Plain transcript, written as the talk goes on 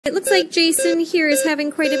It looks like Jason here is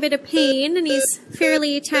having quite a bit of pain, and he's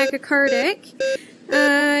fairly tachycardic.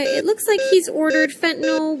 It looks like he's ordered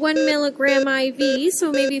fentanyl 1 milligram IV,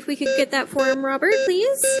 so maybe if we could get that for him, Robert,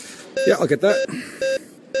 please. Yeah, I'll get that.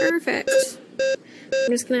 Perfect. I'm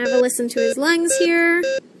just going to have a listen to his lungs here.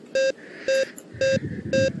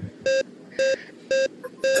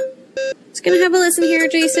 Just going to have a listen here,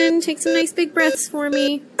 Jason. Take some nice big breaths for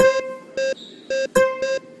me.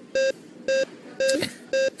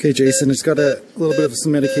 Okay, Jason, just got a little bit of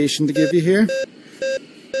some medication to give you here.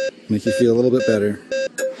 Make you feel a little bit better.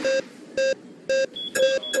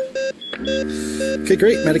 Okay,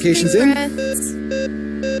 great. Medication's in.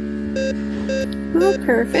 Oh,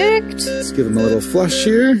 perfect. Let's give him a little flush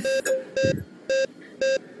here.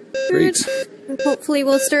 Great. And hopefully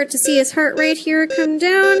we'll start to see his heart rate here come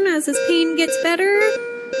down as his pain gets better.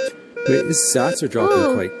 Wait, his sats are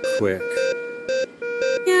dropping quite quick.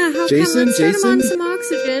 Yeah, how Jason, come? Let's start him on some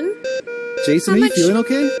oxygen. Jason, are you feeling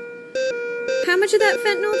okay? How much of that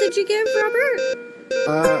fentanyl did you give, Robert?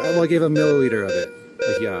 Well, I gave a milliliter of it,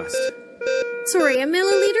 like you asked. Sorry, a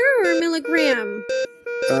milliliter or a milligram?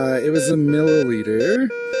 It was a milliliter.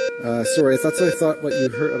 Sorry, that's what I thought. What I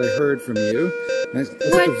heard from you.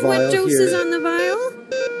 What dose is on the vial?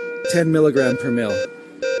 10 milligram per mil.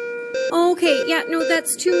 Okay, yeah, no,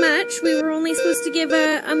 that's too much. We were only supposed to give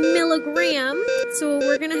a milligram, so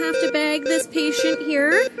we're going to have to bag this patient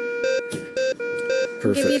here.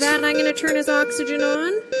 Perfect. Give you that, and I'm going to turn his oxygen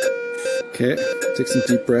on. Okay, take some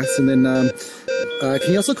deep breaths, and then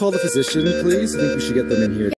can you also call the physician, please? I think we should get them in here.